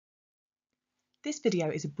This video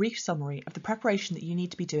is a brief summary of the preparation that you need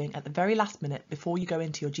to be doing at the very last minute before you go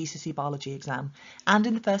into your GCSE biology exam and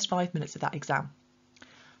in the first 5 minutes of that exam.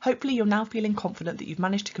 Hopefully you're now feeling confident that you've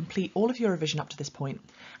managed to complete all of your revision up to this point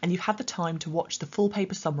and you've had the time to watch the full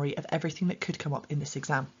paper summary of everything that could come up in this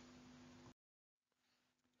exam.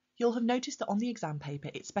 You'll have noticed that on the exam paper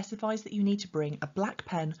it specifies that you need to bring a black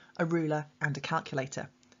pen, a ruler and a calculator.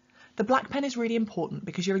 The black pen is really important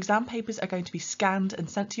because your exam papers are going to be scanned and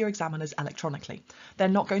sent to your examiners electronically. They're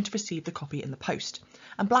not going to receive the copy in the post,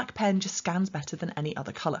 and black pen just scans better than any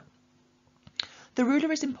other colour. The ruler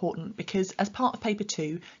is important because as part of paper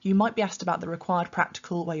 2 you might be asked about the required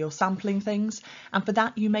practical where you're sampling things, and for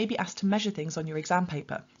that you may be asked to measure things on your exam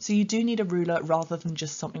paper, so you do need a ruler rather than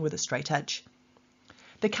just something with a straight edge.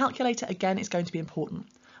 The calculator again is going to be important.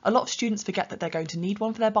 A lot of students forget that they're going to need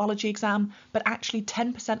one for their biology exam, but actually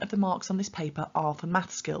 10% of the marks on this paper are for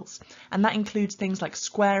math skills, and that includes things like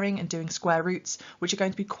squaring and doing square roots, which are going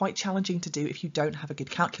to be quite challenging to do if you don't have a good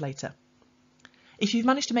calculator. If you've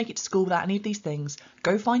managed to make it to school without any of these things,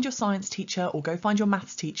 go find your science teacher or go find your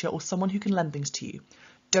maths teacher or someone who can lend things to you.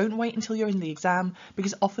 Don't wait until you're in the exam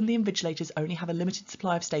because often the invigilators only have a limited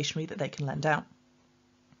supply of stationery that they can lend out.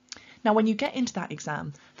 Now when you get into that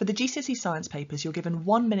exam, for the GCSE science papers you're given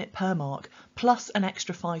 1 minute per mark plus an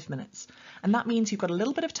extra 5 minutes, and that means you've got a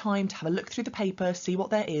little bit of time to have a look through the paper, see what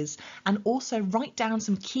there is, and also write down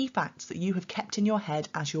some key facts that you have kept in your head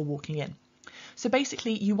as you're walking in. So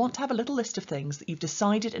basically you want to have a little list of things that you've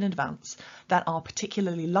decided in advance that are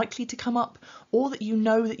particularly likely to come up or that you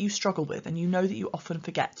know that you struggle with and you know that you often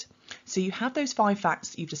forget. So you have those 5 facts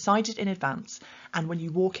that you've decided in advance, and when you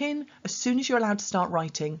walk in, as soon as you're allowed to start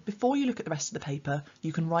writing, before you look at the rest of the paper,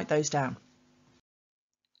 you can write those down.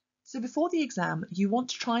 So before the exam, you want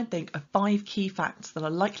to try and think of 5 key facts that are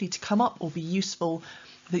likely to come up or be useful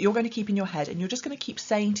that you're going to keep in your head, and you're just going to keep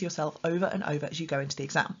saying to yourself over and over as you go into the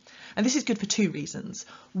exam. And this is good for 2 reasons.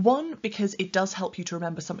 One, because it does help you to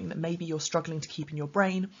remember something that maybe you're struggling to keep in your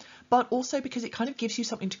brain, but also because it kind of gives you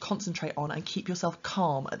something to concentrate on and keep yourself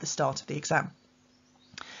calm at the start of the exam.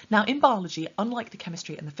 Now in biology, unlike the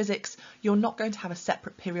chemistry and the physics, you're not going to have a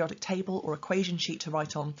separate periodic table or equation sheet to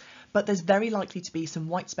write on, but there's very likely to be some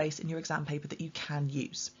white space in your exam paper that you can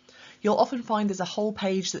use. You'll often find there's a whole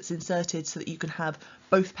page that's inserted so that you can have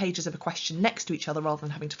both pages of a question next to each other rather than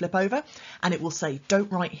having to flip over, and it will say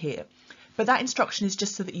don't write here. But that instruction is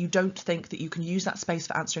just so that you don't think that you can use that space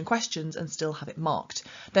for answering questions and still have it marked.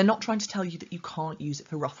 They're not trying to tell you that you can't use it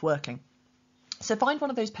for rough working. So find one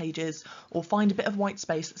of those pages or find a bit of white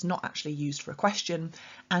space that's not actually used for a question,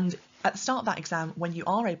 and at the start of that exam, when you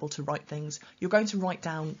are able to write things, you're going to write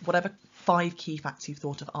down whatever 5 key facts you've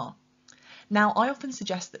thought of are. Now, I often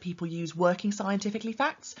suggest that people use working scientifically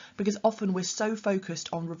facts because often we're so focused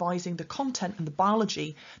on revising the content and the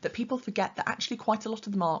biology that people forget that actually quite a lot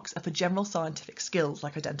of the marks are for general scientific skills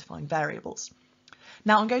like identifying variables.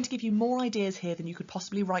 Now, I'm going to give you more ideas here than you could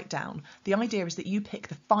possibly write down. The idea is that you pick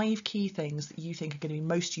the 5 key things that you think are going to be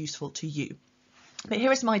most useful to you. But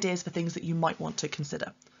here are some ideas for things that you might want to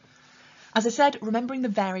consider. As I said, remembering the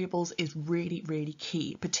variables is really, really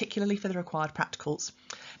key, particularly for the required practicals.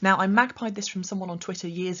 Now, I magpied this from someone on Twitter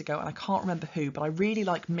years ago, and I can't remember who, but I really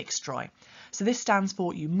like mixed dry. So this stands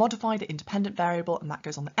for you modify the independent variable, and that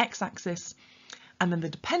goes on the x-axis. And then the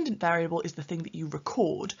dependent variable is the thing that you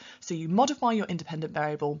record. So you modify your independent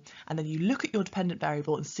variable, and then you look at your dependent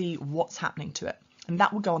variable and see what's happening to it. And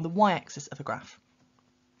that will go on the y-axis of a graph.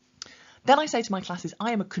 Then I say to my classes,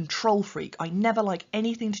 I am a control freak. I never like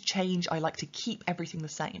anything to change. I like to keep everything the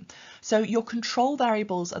same. So your control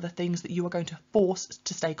variables are the things that you are going to force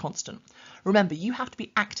to stay constant. Remember, you have to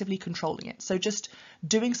be actively controlling it. So just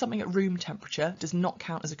doing something at room temperature does not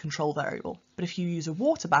count as a control variable. But if you use a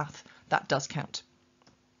water bath, that does count.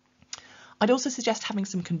 I'd also suggest having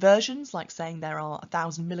some conversions, like saying there are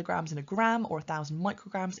 1,000 milligrams in a gram or 1,000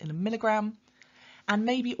 micrograms in a milligram. And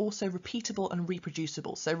maybe also repeatable and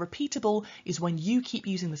reproducible. So repeatable is when you keep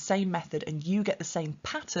using the same method and you get the same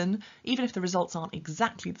pattern, even if the results aren't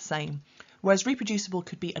exactly the same. Whereas reproducible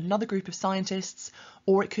could be another group of scientists,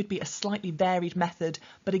 or it could be a slightly varied method,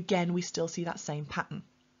 but again, we still see that same pattern.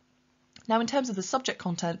 Now, in terms of the subject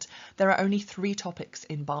content, there are only 3 topics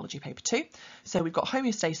in biology paper 2. So we've got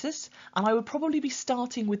homeostasis, and I would probably be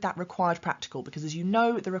starting with that required practical because, as you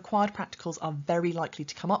know, the required practicals are very likely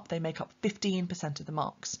to come up. They make up 15% of the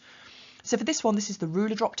marks. So for this one, this is the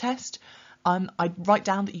ruler drop test. I'd write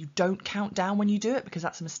down that you don't count down when you do it because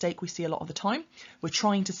that's a mistake we see a lot of the time. We're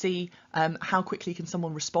trying to see how quickly can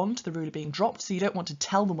someone respond to the ruler being dropped, so you don't want to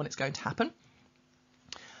tell them when it's going to happen.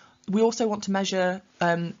 We also want to measure,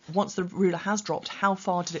 once the ruler has dropped, how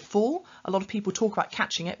far did it fall? A lot of people talk about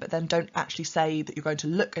catching it, but then don't actually say that you're going to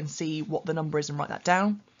look and see what the number is and write that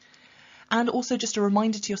down. And also just a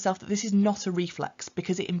reminder to yourself that this is not a reflex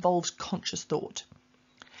because it involves conscious thought.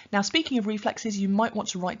 Now, speaking of reflexes, you might want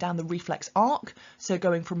to write down the reflex arc, so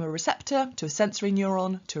going from a receptor to a sensory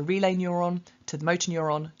neuron, to a relay neuron, to the motor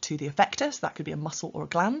neuron, to the effector, so that could be a muscle or a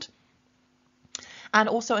gland. And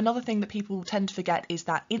also another thing that people tend to forget is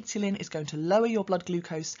that insulin is going to lower your blood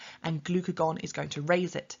glucose and glucagon is going to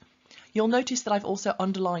raise it. You'll notice that I've also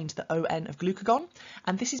underlined the ON of glucagon,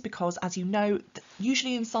 and this is because, as you know,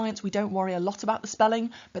 usually in science we don't worry a lot about the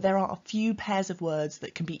spelling, but there are a few pairs of words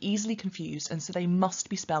that can be easily confused, and so they must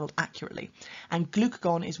be spelled accurately. And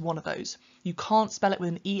glucagon is one of those. You can't spell it with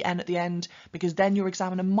an EN at the end, because then your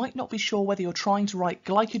examiner might not be sure whether you're trying to write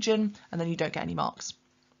glycogen, and then you don't get any marks.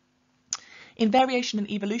 In variation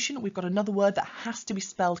and evolution, we've got another word that has to be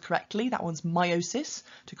spelled correctly. That one's meiosis,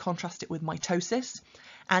 to contrast it with mitosis.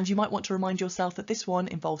 And you might want to remind yourself that this one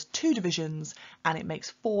involves 2 divisions and it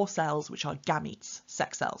makes 4 cells, which are gametes,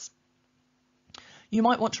 sex cells. You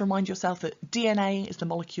might want to remind yourself that DNA is the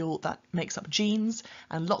molecule that makes up genes,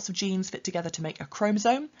 and lots of genes fit together to make a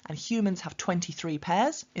chromosome, and humans have 23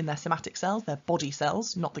 pairs in their somatic cells, their body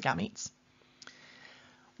cells, not the gametes.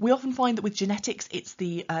 We often find that with genetics, it's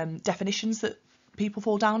the definitions that people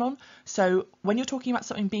fall down on. So when you're talking about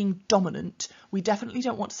something being dominant, we definitely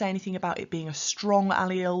don't want to say anything about it being a strong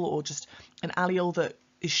allele or just an allele that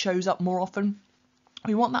shows up more often.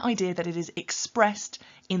 We want that idea that it is expressed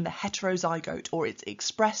in the heterozygote, or it's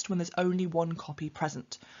expressed when there's only one copy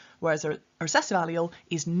present, whereas a recessive allele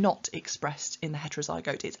is not expressed in the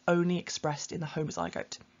heterozygote, it's only expressed in the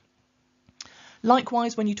homozygote.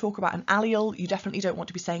 Likewise, when you talk about an allele, you definitely don't want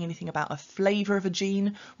to be saying anything about a flavour of a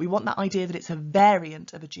gene. We want that idea that it's a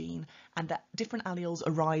variant of a gene and that different alleles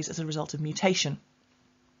arise as a result of mutation.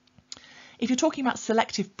 If you're talking about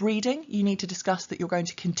selective breeding, you need to discuss that you're going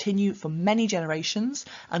to continue for many generations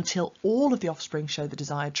until all of the offspring show the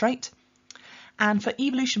desired trait. And for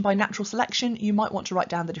evolution by natural selection, you might want to write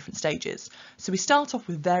down the different stages. So we start off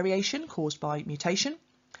with variation caused by mutation.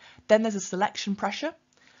 Then there's a selection pressure.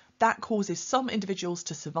 That causes some individuals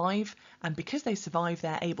to survive, and because they survive,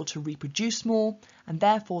 they're able to reproduce more, and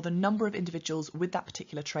therefore the number of individuals with that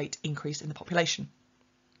particular trait increase in the population.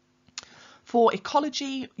 For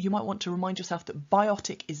ecology, you might want to remind yourself that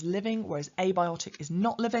biotic is living, whereas abiotic is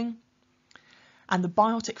not living. And the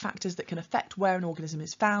biotic factors that can affect where an organism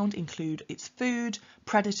is found include its food,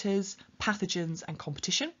 predators, pathogens, and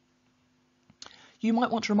competition. You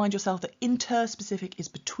might want to remind yourself that interspecific is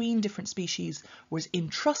between different species, whereas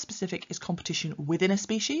intraspecific is competition within a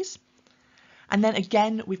species. And then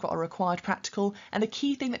again, we've got a required practical, and the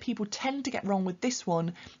key thing that people tend to get wrong with this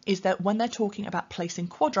one is that when they're talking about placing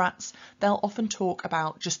quadrats, they'll often talk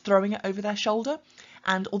about just throwing it over their shoulder,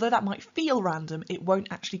 and although that might feel random, it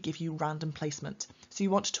won't actually give you random placement. So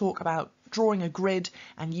you want to talk about drawing a grid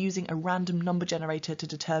and using a random number generator to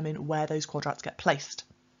determine where those quadrats get placed.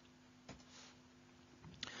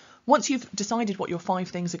 Once you've decided what your 5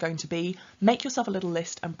 things are going to be, make yourself a little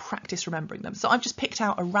list and practice remembering them. So I've just picked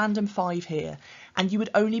out a random 5 here, and you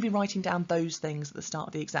would only be writing down those things at the start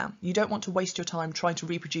of the exam. You don't want to waste your time trying to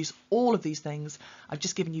reproduce all of these things. I've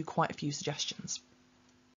just given you quite a few suggestions.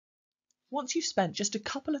 Once you've spent just a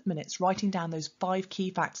couple of minutes writing down those 5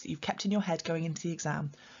 key facts that you've kept in your head going into the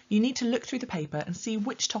exam, you need to look through the paper and see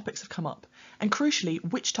which topics have come up, and crucially,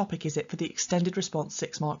 which topic is it for the extended response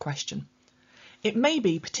 6-mark question. It may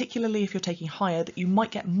be, particularly if you're taking higher, that you might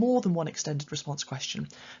get more than one extended response question,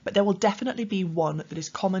 but there will definitely be one that is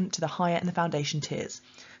common to the higher and the foundation tiers.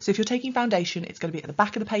 So if you're taking foundation, it's going to be at the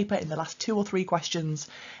back of the paper in the last 2 or 3 questions,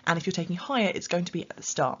 and if you're taking higher, it's going to be at the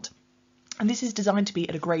start. And this is designed to be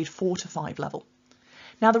at a grade 4 to 5 level.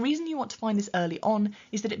 Now, the reason you want to find this early on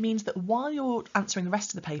is that it means that while you're answering the rest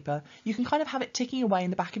of the paper, you can kind of have it ticking away in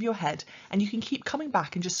the back of your head, and you can keep coming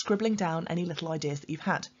back and just scribbling down any little ideas that you've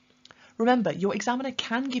had. Remember, your examiner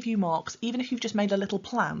can give you marks even if you've just made a little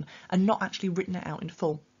plan and not actually written it out in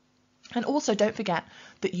full. And also don't forget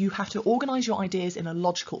that you have to organise your ideas in a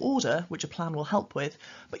logical order, which a plan will help with,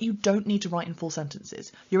 but you don't need to write in full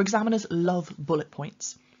sentences. Your examiners love bullet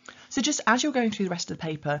points. So just as you're going through the rest of the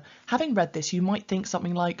paper, having read this, you might think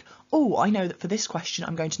something like, oh, I know that for this question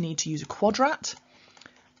I'm going to need to use a quadrat,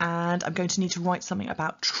 and I'm going to need to write something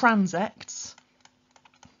about transects.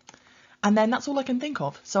 And then that's all I can think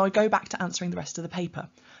of, so I go back to answering the rest of the paper.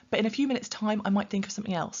 But in a few minutes' time, I might think of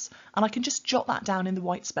something else, and I can just jot that down in the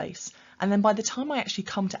white space. And then by the time I actually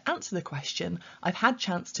come to answer the question, I've had a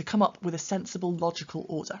chance to come up with a sensible, logical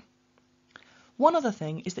order. One other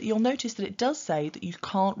thing is that you'll notice that it does say that you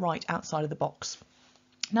can't write outside of the box.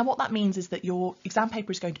 Now what that means is that your exam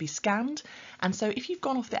paper is going to be scanned, and so if you've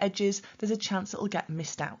gone off the edges, there's a chance it'll get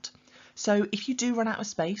missed out. So if you do run out of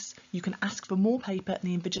space, you can ask for more paper and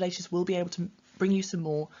the invigilators will be able to bring you some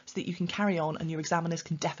more so that you can carry on and your examiners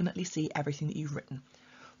can definitely see everything that you've written.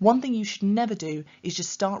 One thing you should never do is just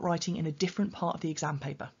start writing in a different part of the exam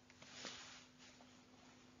paper.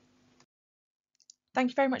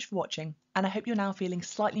 Thank you very much for watching, and I hope you're now feeling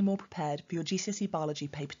slightly more prepared for your GCSE Biology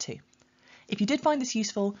Paper 2. If you did find this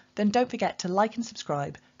useful, then don't forget to like and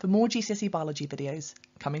subscribe for more GCSE Biology videos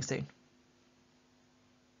coming soon.